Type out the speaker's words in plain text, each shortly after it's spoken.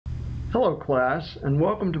Hello class, and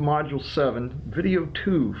welcome to Module 7, Video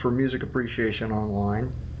 2 for Music Appreciation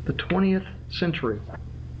Online, the 20th century.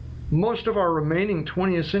 Most of our remaining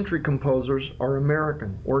 20th century composers are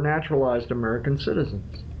American or naturalized American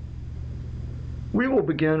citizens. We will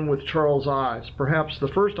begin with Charles Ives, perhaps the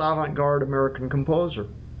first avant-garde American composer.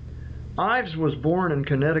 Ives was born in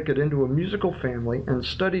Connecticut into a musical family and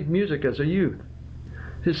studied music as a youth.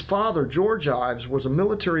 His father, George Ives, was a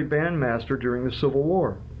military bandmaster during the Civil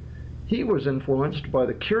War. He was influenced by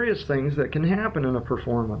the curious things that can happen in a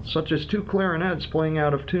performance, such as two clarinets playing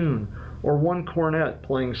out of tune, or one cornet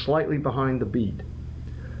playing slightly behind the beat.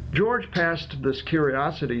 George passed this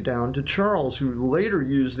curiosity down to Charles, who later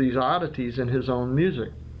used these oddities in his own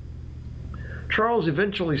music. Charles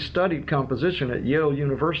eventually studied composition at Yale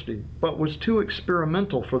University, but was too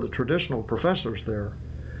experimental for the traditional professors there.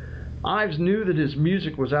 Ives knew that his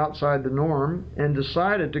music was outside the norm and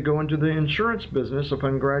decided to go into the insurance business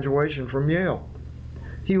upon graduation from Yale.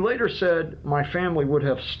 He later said, "My family would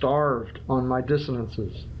have starved on my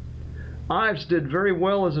dissonances." Ives did very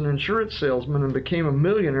well as an insurance salesman and became a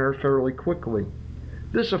millionaire fairly quickly.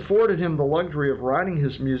 This afforded him the luxury of writing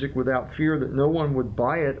his music without fear that no one would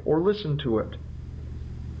buy it or listen to it.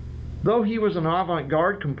 Though he was an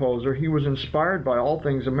avant-garde composer, he was inspired by all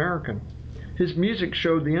things American. His music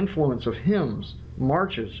showed the influence of hymns,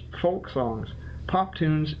 marches, folk songs, pop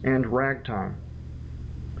tunes, and ragtime.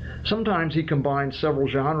 Sometimes he combined several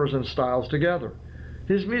genres and styles together.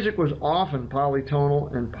 His music was often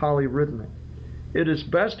polytonal and polyrhythmic. It is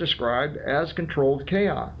best described as controlled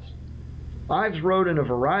chaos. Ives wrote in a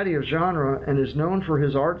variety of genres and is known for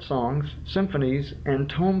his art songs, symphonies, and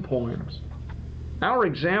tone poems. Our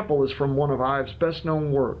example is from one of Ives'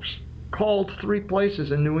 best-known works, called Three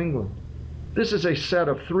Places in New England. This is a set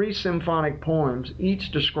of 3 symphonic poems,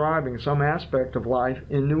 each describing some aspect of life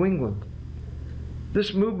in New England.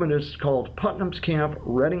 This movement is called Putnam's Camp,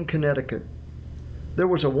 Reading, Connecticut. There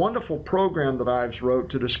was a wonderful program that Ives wrote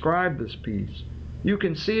to describe this piece. You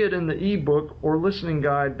can see it in the e-book or listening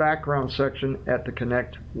guide background section at the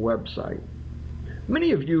Connect website.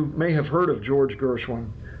 Many of you may have heard of George Gershwin.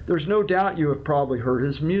 There's no doubt you have probably heard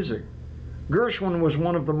his music. Gershwin was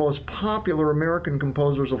one of the most popular American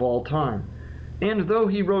composers of all time. And though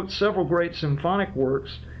he wrote several great symphonic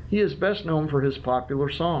works, he is best known for his popular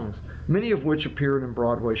songs, many of which appeared in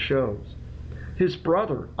Broadway shows. His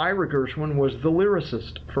brother, Ira Gershwin, was the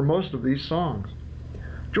lyricist for most of these songs.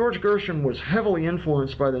 George Gershwin was heavily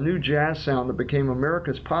influenced by the new jazz sound that became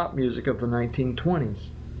America's pop music of the 1920s.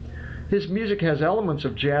 His music has elements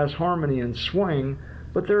of jazz harmony and swing,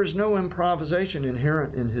 but there is no improvisation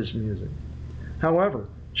inherent in his music. However,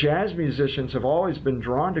 jazz musicians have always been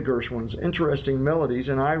drawn to Gershwin's interesting melodies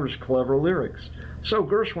and Ira's clever lyrics, so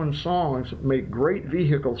Gershwin's songs make great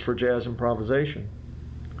vehicles for jazz improvisation.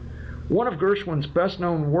 One of Gershwin's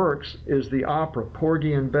best-known works is the opera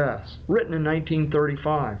Porgy and Bess, written in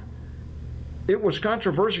 1935. It was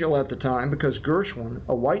controversial at the time because Gershwin,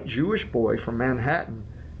 a white Jewish boy from Manhattan,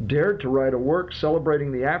 dared to write a work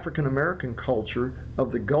celebrating the African-American culture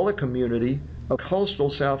of the Gullah community of coastal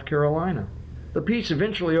South Carolina. The piece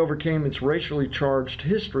eventually overcame its racially charged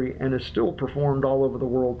history and is still performed all over the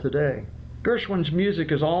world today. Gershwin's music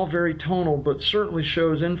is all very tonal, but certainly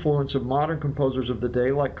shows influence of modern composers of the day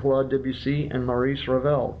like Claude Debussy and Maurice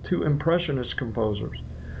Ravel, 2 impressionist composers.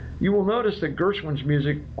 You will notice that Gershwin's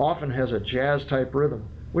music often has a jazz-type rhythm,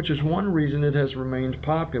 which is one reason it has remained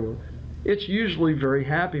popular. It's usually very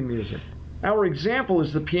happy music. Our example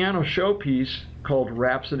is the piano showpiece called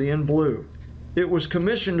Rhapsody in Blue. It was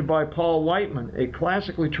commissioned by Paul Whiteman, a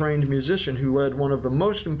classically trained musician who led one of the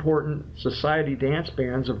most important society dance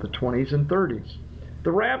bands of the 20s and 30s.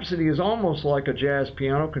 The Rhapsody is almost like a jazz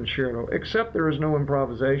piano concerto, except there is no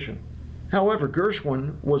improvisation. However,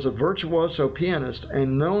 Gershwin was a virtuoso pianist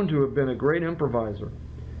and known to have been a great improviser.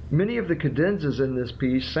 Many of the cadenzas in this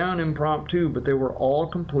piece sound impromptu, but they were all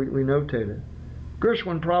completely notated.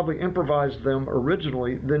 Gershwin probably improvised them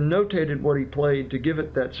originally, then notated what he played to give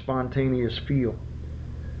it that spontaneous feel.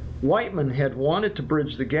 Whiteman had wanted to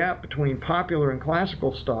bridge the gap between popular and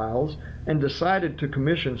classical styles and decided to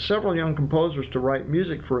commission several young composers to write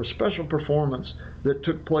music for a special performance that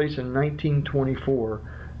took place in 1924,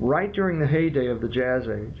 right during the heyday of the Jazz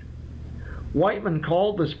Age. Whiteman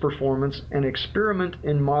called this performance an experiment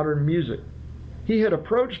in modern music. He had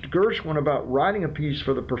approached Gershwin about writing a piece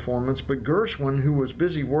for the performance, but Gershwin, who was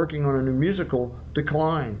busy working on a new musical,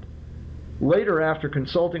 declined. Later, after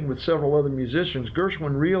consulting with several other musicians,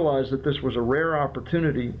 Gershwin realized that this was a rare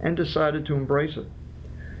opportunity and decided to embrace it.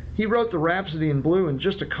 He wrote the Rhapsody in Blue in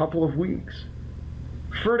just a couple of weeks.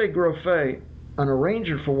 Ferde Groffet, an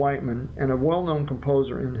arranger for Whiteman and a well-known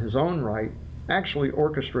composer in his own right, actually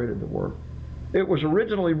orchestrated the work. It was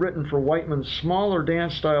originally written for Whiteman's smaller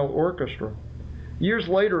dance-style orchestra. Years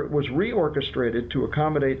later, it was reorchestrated to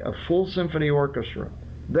accommodate a full symphony orchestra.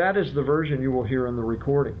 That is the version you will hear in the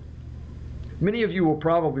recording. Many of you will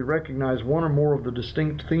probably recognize one or more of the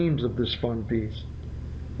distinct themes of this fun piece.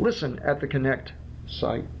 Listen at the Connect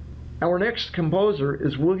site. Our next composer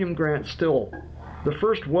is William Grant Still, the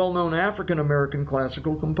first well-known African-American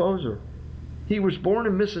classical composer. He was born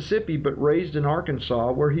in Mississippi but raised in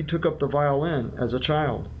Arkansas, where he took up the violin as a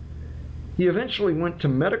child. He eventually went to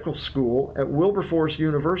medical school at Wilberforce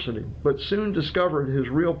University, but soon discovered his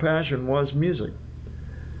real passion was music.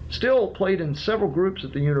 Still played in several groups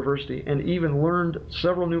at the university and even learned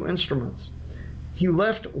several new instruments. He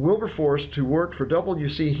left Wilberforce to work for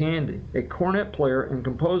W.C. Handy, a cornet player and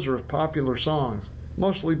composer of popular songs,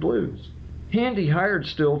 mostly blues. Handy hired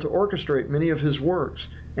Still to orchestrate many of his works,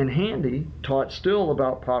 and Handy taught Still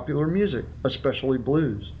about popular music, especially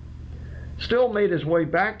blues. Still made his way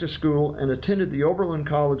back to school and attended the Oberlin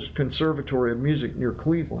College Conservatory of Music near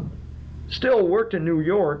Cleveland. Still worked in New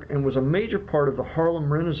York and was a major part of the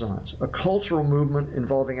Harlem Renaissance, a cultural movement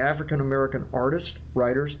involving African-American artists,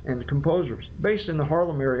 writers, and composers, based in the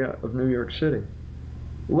Harlem area of New York City.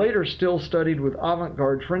 Later, Still studied with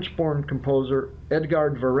avant-garde French-born composer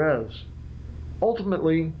Edgar Varèse.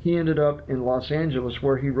 Ultimately, he ended up in Los Angeles,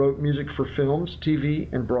 where he wrote music for films,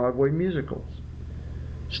 TV, and Broadway musicals.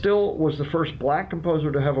 Still was the first black composer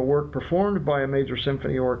to have a work performed by a major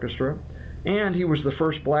symphony orchestra, and he was the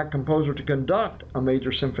first black composer to conduct a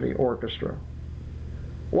major symphony orchestra.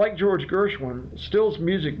 Like George Gershwin, Still's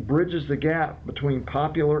music bridges the gap between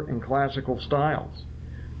popular and classical styles.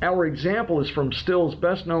 Our example is from Still's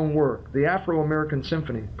best-known work, the Afro-American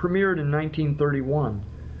Symphony, premiered in 1931.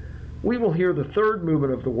 We will hear the third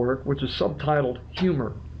movement of the work, which is subtitled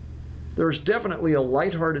Humor. There is definitely a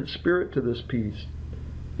lighthearted spirit to this piece.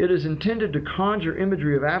 It is intended to conjure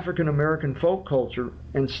imagery of African-American folk culture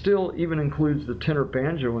and still even includes the tenor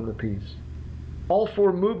banjo in the piece. All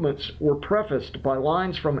four movements were prefaced by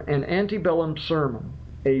lines from An Antebellum Sermon,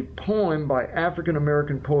 a poem by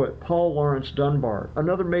African-American poet Paul Laurence Dunbar,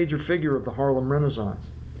 another major figure of the Harlem Renaissance.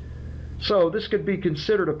 So this could be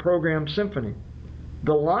considered a programmed symphony.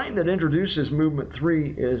 The line that introduces Movement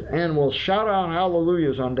 3 is, "And we'll shout out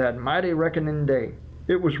hallelujahs on that mighty reckoning day."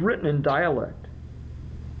 It was written in dialect.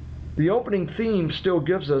 The opening theme Still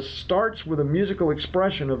gives us starts with a musical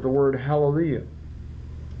expression of the word hallelujah.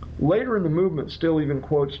 Later in the movement, Still even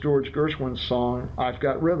quotes George Gershwin's song, "I've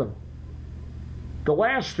Got Rhythm." The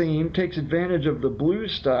last theme takes advantage of the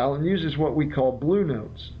blues style and uses what we call blue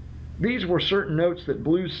notes. These were certain notes that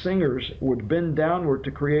blues singers would bend downward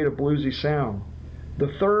to create a bluesy sound. The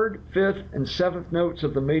third, fifth, and seventh notes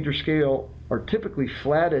of the major scale are typically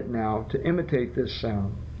flatted now to imitate this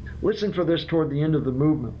sound. Listen for this toward the end of the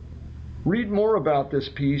movement. Read more about this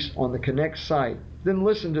piece on the Connect site, then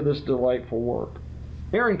listen to this delightful work.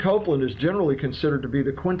 Aaron Copland is generally considered to be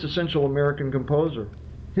the quintessential American composer.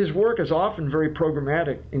 His work is often very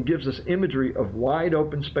programmatic and gives us imagery of wide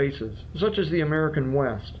open spaces, such as the American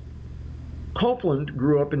West. Copland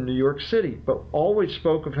grew up in New York City, but always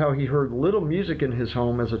spoke of how he heard little music in his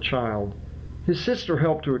home as a child. His sister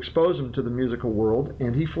helped to expose him to the musical world,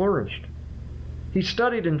 and he flourished. He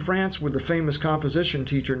studied in France with the famous composition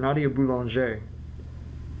teacher Nadia Boulanger.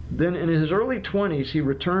 Then in his early 20s, he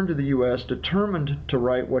returned to the U.S. determined to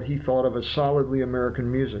write what he thought of as solidly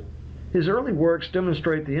American music. His early works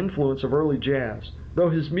demonstrate the influence of early jazz, though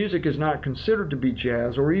his music is not considered to be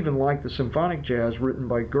jazz or even like the symphonic jazz written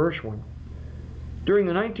by Gershwin. During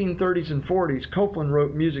the 1930s and 40s, Copland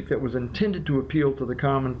wrote music that was intended to appeal to the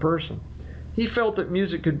common person. He felt that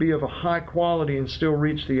music could be of a high quality and still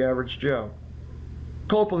reach the average Joe.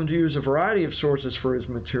 Copland used a variety of sources for his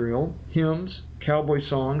material: hymns, cowboy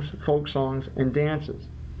songs, folk songs, and dances.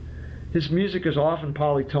 His music is often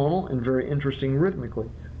polytonal and very interesting rhythmically,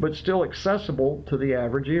 but still accessible to the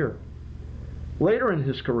average ear. Later in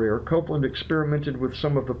his career, Copland experimented with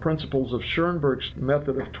some of the principles of Schoenberg's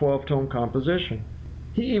method of 12-tone composition.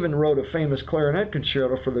 He even wrote a famous clarinet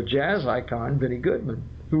concerto for the jazz icon Benny Goodman,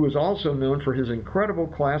 who was also known for his incredible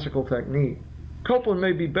classical technique. Copland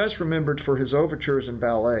may be best remembered for his overtures and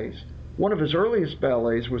ballets. One of his earliest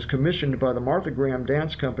ballets was commissioned by the Martha Graham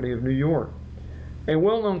Dance Company of New York. A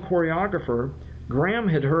well-known choreographer, Graham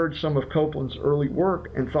had heard some of Copland's early work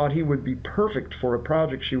and thought he would be perfect for a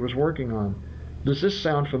project she was working on. Does this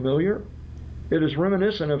sound familiar? It is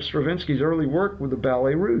reminiscent of Stravinsky's early work with the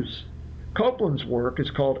Ballet Russe. Copland's work is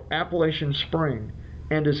called Appalachian Spring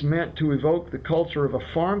and is meant to evoke the culture of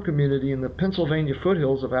a farm community in the Pennsylvania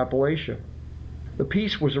foothills of Appalachia. The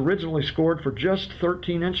piece was originally scored for just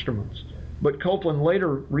 13 instruments, but Copland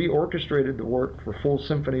later reorchestrated the work for full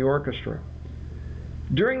symphony orchestra.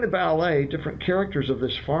 During the ballet, different characters of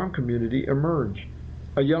this farm community emerge: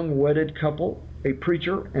 a young wedded couple, a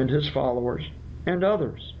preacher and his followers, and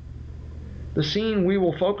others. The scene we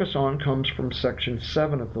will focus on comes from section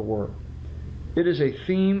 7 of the work. It is a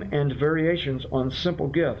theme and variations on Simple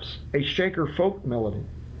Gifts, a Shaker folk melody.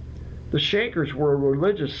 The Shakers were a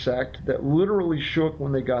religious sect that literally shook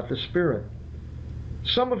when they got the Spirit.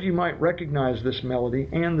 Some of you might recognize this melody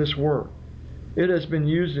and this work. It has been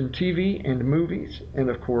used in TV and movies, and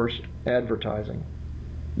of course, advertising.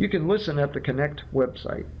 You can listen at the Connect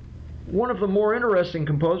website. One of the more interesting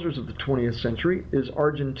composers of the 20th century is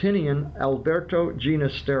Argentinian Alberto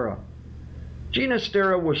Ginastera.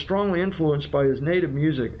 Ginastera was strongly influenced by his native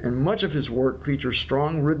music, and much of his work features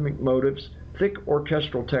strong rhythmic motives, thick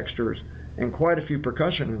orchestral textures, and quite a few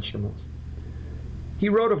percussion instruments. He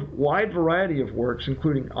wrote a wide variety of works,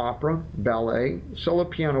 including opera, ballet, solo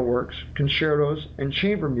piano works, concertos, and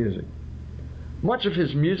chamber music. Much of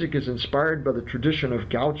his music is inspired by the tradition of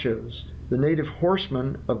gauchos, the native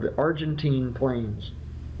horsemen of the Argentine plains.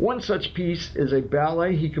 One such piece is a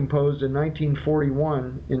ballet he composed in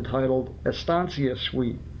 1941 entitled Estancia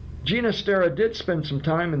Suite. Ginastera did spend some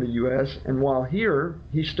time in the U.S., and while here,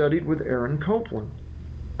 he studied with Aaron Copland.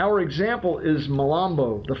 Our example is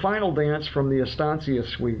Malambo, the final dance from the Estancia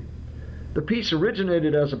Suite. The piece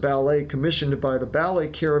originated as a ballet commissioned by the Ballet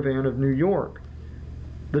Caravan of New York.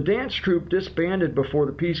 The dance troupe disbanded before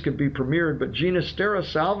the piece could be premiered, but Ginastera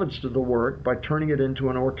salvaged the work by turning it into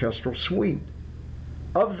an orchestral suite.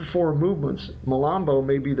 Of the 4 movements, Malambo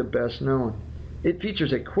may be the best known. It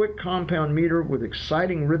features a quick compound meter with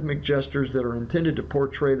exciting rhythmic gestures that are intended to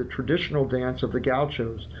portray the traditional dance of the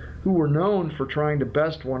gauchos, who were known for trying to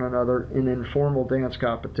best one another in informal dance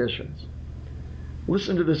competitions.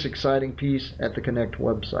 Listen to this exciting piece at the Connect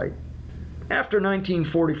website. After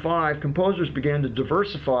 1945, composers began to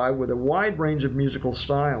diversify with a wide range of musical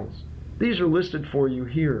styles. These are listed for you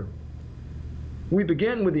here. We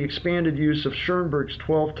begin with the expanded use of Schoenberg's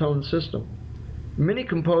 12-tone system. Many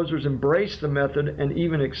composers embraced the method and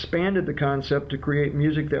even expanded the concept to create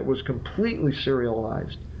music that was completely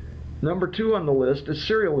serialized. Number 2 on the list is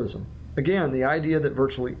serialism. Again, the idea that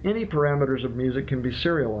virtually any parameters of music can be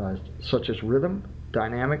serialized, such as rhythm,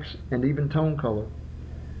 dynamics, and even tone color.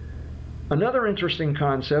 Another interesting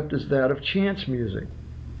concept is that of chance music.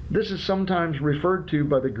 This is sometimes referred to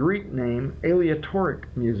by the Greek name aleatoric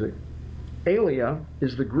music. Alea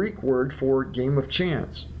is the Greek word for game of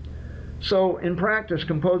chance. So, in practice,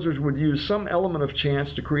 composers would use some element of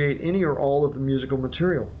chance to create any or all of the musical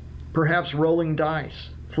material. Perhaps rolling dice,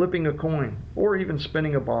 flipping a coin, or even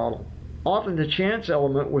spinning a bottle. Often the chance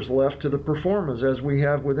element was left to the performers, as we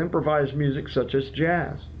have with improvised music such as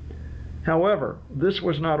jazz. However, this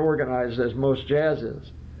was not organized as most jazz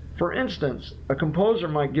is. For instance, a composer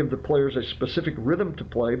might give the players a specific rhythm to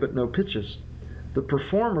play but no pitches. The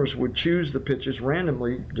performers would choose the pitches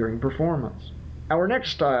randomly during performance. Our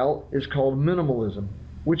next style is called minimalism,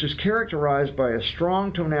 which is characterized by a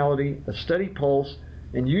strong tonality, a steady pulse,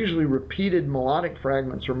 and usually repeated melodic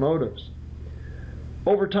fragments or motives.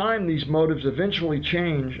 Over time, these motives eventually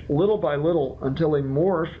change little by little until they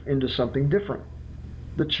morph into something different.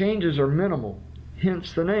 The changes are minimal,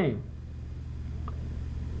 hence the name.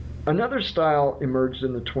 Another style emerged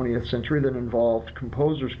in the 20th century that involved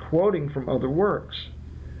composers quoting from other works.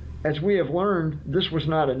 As we have learned, this was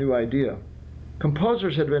not a new idea.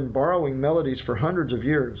 Composers had been borrowing melodies for hundreds of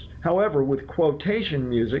years. However, with quotation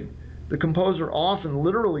music, the composer often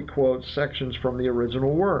literally quotes sections from the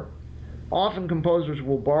original work. Often composers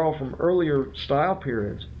will borrow from earlier style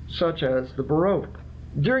periods, such as the Baroque.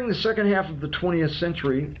 During the second half of the 20th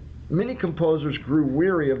century, many composers grew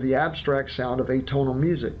weary of the abstract sound of atonal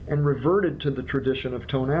music and reverted to the tradition of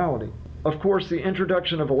tonality. Of course, the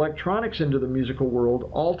introduction of electronics into the musical world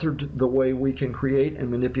altered the way we can create and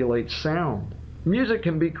manipulate sound. Music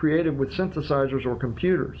can be created with synthesizers or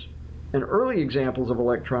computers. And early examples of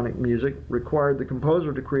electronic music required the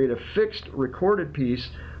composer to create a fixed recorded piece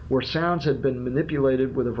where sounds had been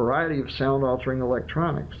manipulated with a variety of sound-altering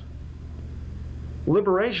electronics.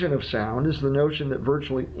 Liberation of sound is the notion that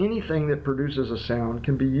virtually anything that produces a sound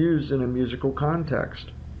can be used in a musical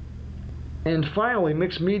context. And finally,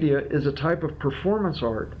 mixed media is a type of performance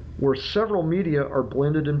art where several media are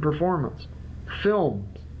blended in performance.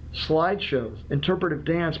 Films, slideshows, interpretive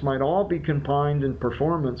dance might all be combined in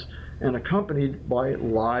performance and accompanied by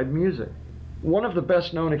live music. One of the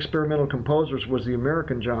best-known experimental composers was the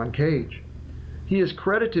American John Cage. He is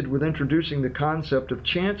credited with introducing the concept of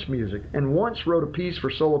chance music and once wrote a piece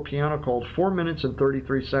for solo piano called 4 minutes and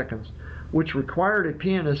 33 seconds, which required a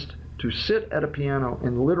pianist to sit at a piano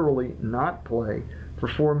and literally not play for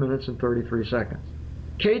 4 minutes and 33 seconds.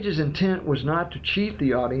 Cage's intent was not to cheat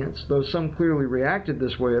the audience, though some clearly reacted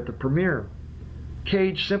this way at the premiere.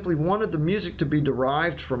 Cage simply wanted the music to be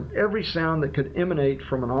derived from every sound that could emanate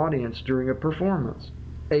from an audience during a performance.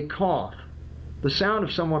 A cough, the sound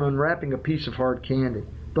of someone unwrapping a piece of hard candy,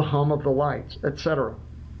 the hum of the lights, etc.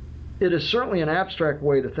 It is certainly an abstract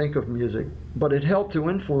way to think of music, but it helped to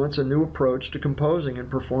influence a new approach to composing and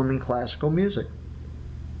performing classical music.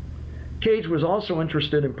 Cage was also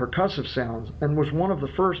interested in percussive sounds and was one of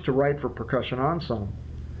the first to write for percussion ensemble.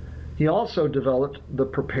 He also developed the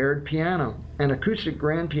prepared piano, an acoustic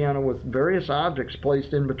grand piano with various objects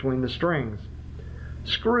placed in between the strings.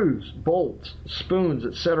 Screws, bolts, spoons,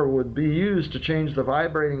 etc. would be used to change the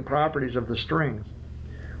vibrating properties of the strings.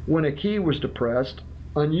 When a key was depressed,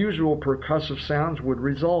 unusual percussive sounds would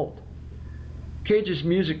result. Cage's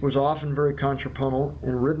music was often very contrapuntal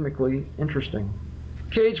and rhythmically interesting.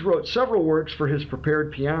 Cage wrote several works for his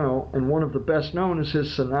prepared piano, and one of the best known is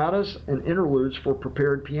his sonatas and interludes for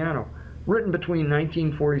prepared piano, written between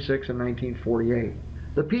 1946 and 1948.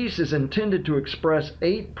 The piece is intended to express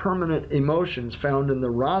 8 permanent emotions found in the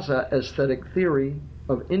rasa aesthetic theory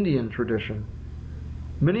of Indian tradition.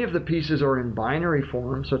 Many of the pieces are in binary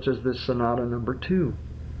form, such as this Sonata number 2.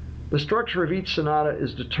 The structure of each sonata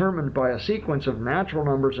is determined by a sequence of natural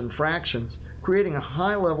numbers and fractions, creating a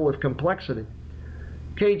high level of complexity.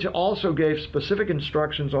 Cage also gave specific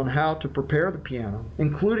instructions on how to prepare the piano,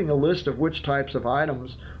 including a list of which types of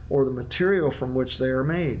items or the material from which they are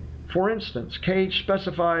made. For instance, Cage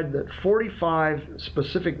specified that 45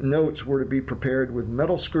 specific notes were to be prepared with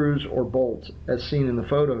metal screws or bolts, as seen in the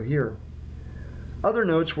photo here. Other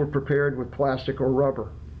notes were prepared with plastic or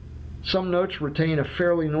rubber. Some notes retain a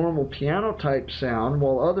fairly normal piano-type sound,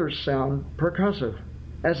 while others sound percussive.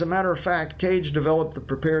 As a matter of fact, Cage developed the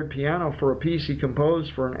prepared piano for a piece he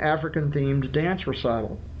composed for an African-themed dance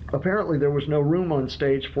recital. Apparently there was no room on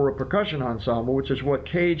stage for a percussion ensemble, which is what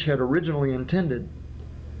Cage had originally intended.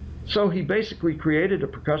 So he basically created a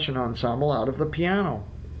percussion ensemble out of the piano.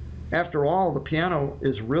 After all, the piano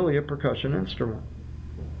is really a percussion instrument.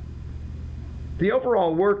 The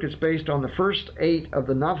overall work is based on the first 8 of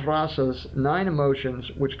the Navrasa's 9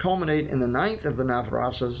 emotions, which culminate in the 9th of the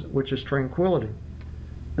Navrasas, which is tranquility.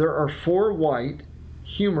 There are 4 white,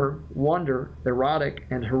 humor, wonder, erotic,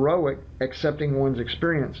 and heroic, accepting one's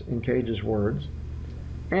experience, in Cage's words,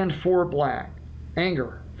 and 4 black,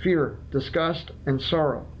 anger, fear, disgust, and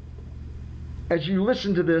sorrow. As you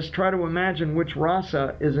listen to this, try to imagine which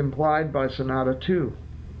rasa is implied by Sonata 2.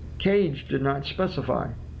 Cage did not specify.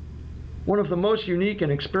 One of the most unique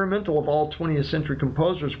and experimental of all 20th century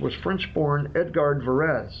composers was French-born Edgard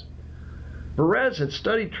Varèse. Varèse had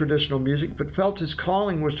studied traditional music but felt his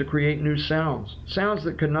calling was to create new sounds, sounds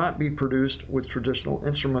that could not be produced with traditional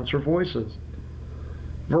instruments or voices.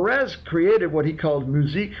 Varèse created what he called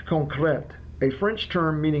musique concrète, a French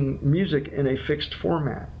term meaning music in a fixed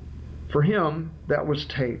format. For him, that was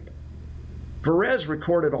tape. Varèse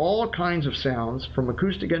recorded all kinds of sounds, from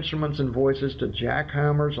acoustic instruments and voices to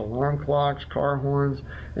jackhammers, alarm clocks, car horns,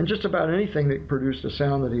 and just about anything that produced a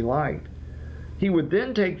sound that he liked. He would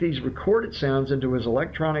then take these recorded sounds into his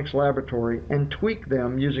electronics laboratory and tweak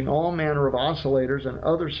them using all manner of oscillators and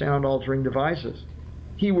other sound-altering devices.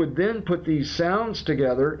 He would then put these sounds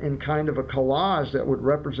together in kind of a collage that would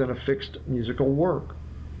represent a fixed musical work.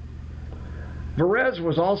 Varèse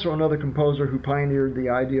was also another composer who pioneered the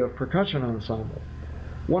idea of percussion ensemble.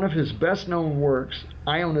 One of his best-known works,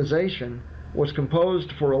 Ionization, was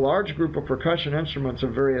composed for a large group of percussion instruments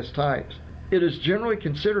of various types. It is generally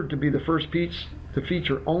considered to be the first piece to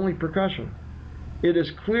feature only percussion. It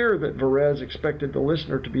is clear that Varèse expected the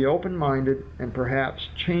listener to be open-minded and perhaps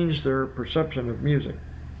change their perception of music.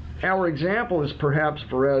 Our example is perhaps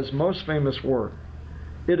Varèse's most famous work.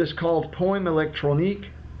 It is called Poème électronique,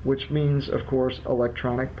 which means, of course,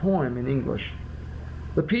 electronic poem in English.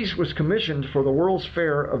 The piece was commissioned for the World's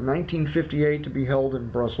Fair of 1958 to be held in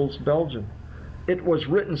Brussels, Belgium. It was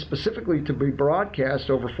written specifically to be broadcast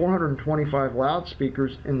over 425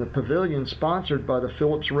 loudspeakers in the pavilion sponsored by the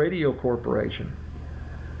Philips Radio Corporation.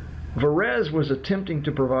 Varèse was attempting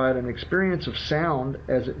to provide an experience of sound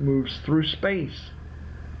as it moves through space.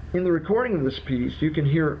 In the recording of this piece, you can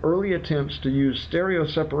hear early attempts to use stereo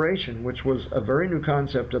separation, which was a very new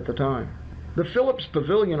concept at the time. The Philips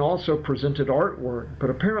Pavilion also presented artwork, but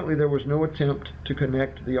apparently there was no attempt to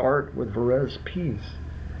connect the art with Varèse's piece.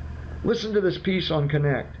 Listen to this piece on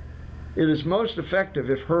Connect. It is most effective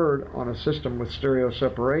if heard on a system with stereo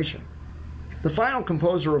separation. The final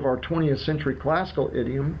composer of our 20th century classical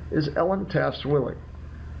idiom is Ellen Taft Zwillig.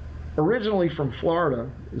 Originally from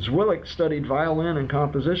Florida, Zwillig studied violin and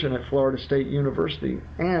composition at Florida State University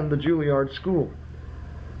and the Juilliard School.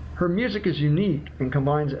 Her music is unique and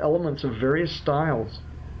combines elements of various styles.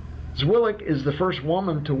 Zwillig is the first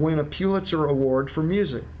woman to win a Pulitzer Award for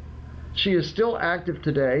music. She is still active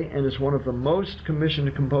today and is one of the most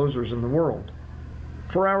commissioned composers in the world.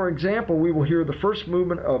 For our example, we will hear the first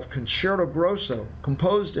movement of Concerto Grosso,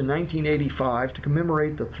 composed in 1985 to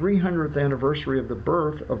commemorate the 300th anniversary of the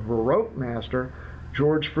birth of Baroque master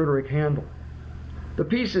George Friedrich Handel. The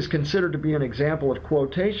piece is considered to be an example of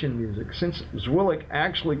quotation music, since Zwillig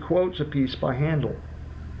actually quotes a piece by Handel.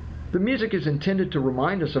 The music is intended to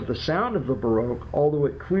remind us of the sound of the Baroque, although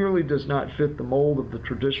it clearly does not fit the mold of the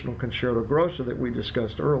traditional Concerto Grosso that we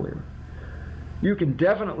discussed earlier. You can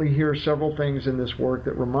definitely hear several things in this work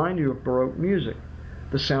that remind you of Baroque music: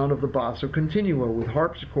 the sound of the basso continuo with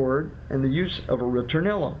harpsichord and the use of a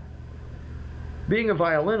ritornello. Being a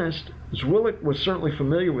violinist, Zwillig was certainly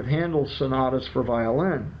familiar with Handel's sonatas for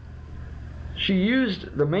violin. She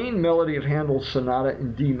used the main melody of Handel's sonata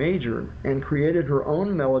in D major and created her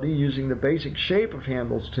own melody using the basic shape of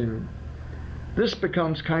Handel's tune. This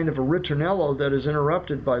becomes kind of a ritornello that is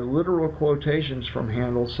interrupted by literal quotations from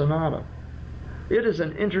Handel's sonata. It is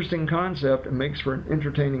an interesting concept and makes for an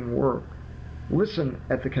entertaining work. Listen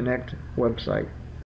at the Connect website.